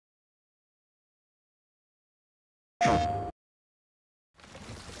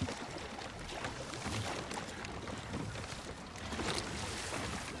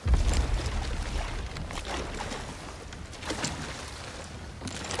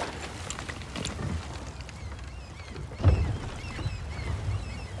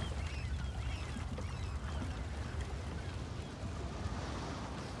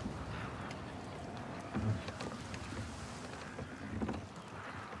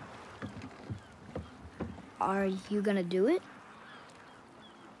Are you gonna do it?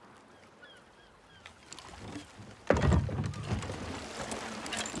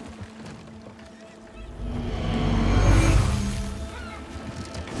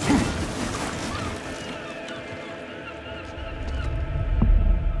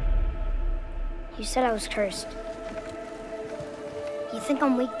 You said I was cursed. You think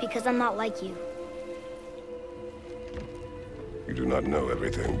I'm weak because I'm not like you. You do not know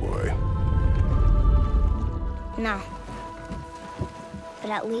everything, boy. No. But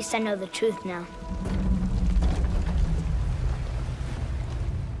at least I know the truth now.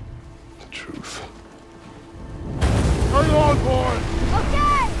 The truth. Hang on, boy!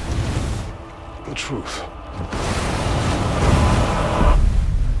 Okay! The truth.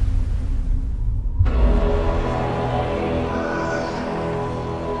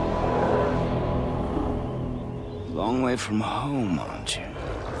 Long way from home, aren't you?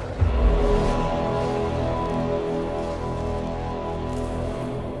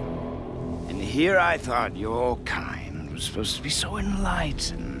 Here I thought your kind was supposed to be so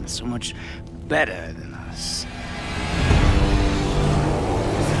enlightened, so much better than us.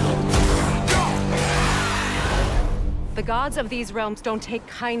 The gods of these realms don't take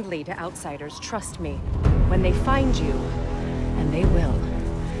kindly to outsiders, trust me. When they find you, and they will,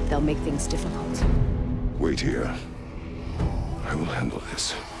 they'll make things difficult. Wait here. I will handle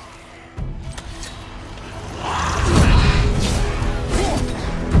this.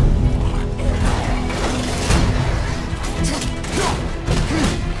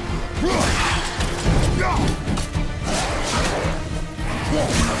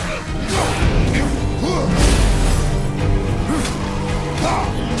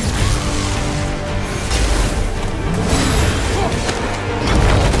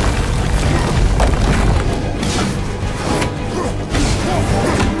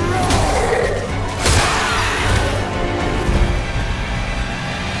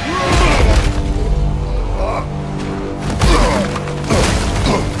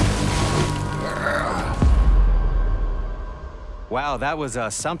 Wow, that was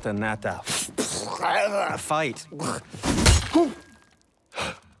something, that fight.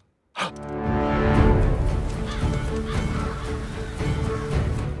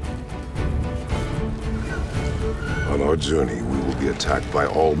 On our journey, we will be attacked by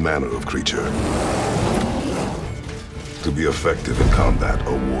all manner of creature. To be effective in combat,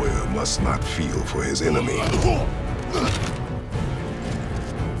 a warrior must not feel for his enemy.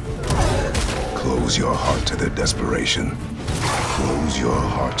 Close your heart to their desperation. Close your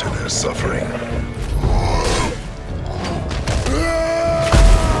heart to their suffering.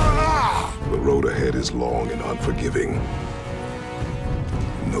 The road ahead is long and unforgiving.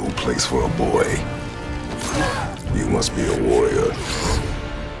 No place for a boy. You must be a warrior.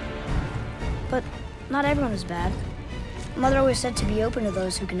 But not everyone is bad. Mother always said to be open to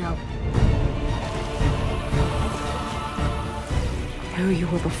those who can help. Who you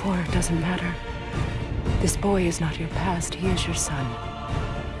were before doesn't matter. This boy is not your past, he is your son.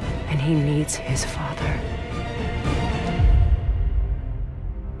 And he needs his father.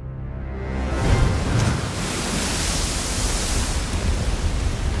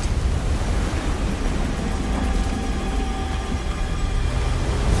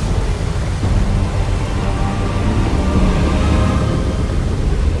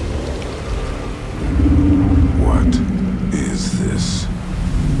 What is this?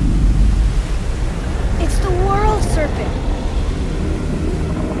 It's the world serpent.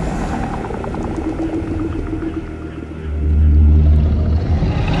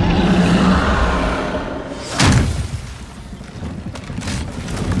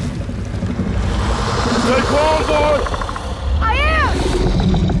 Stay calm, boy! I am!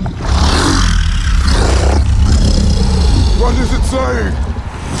 What is it saying?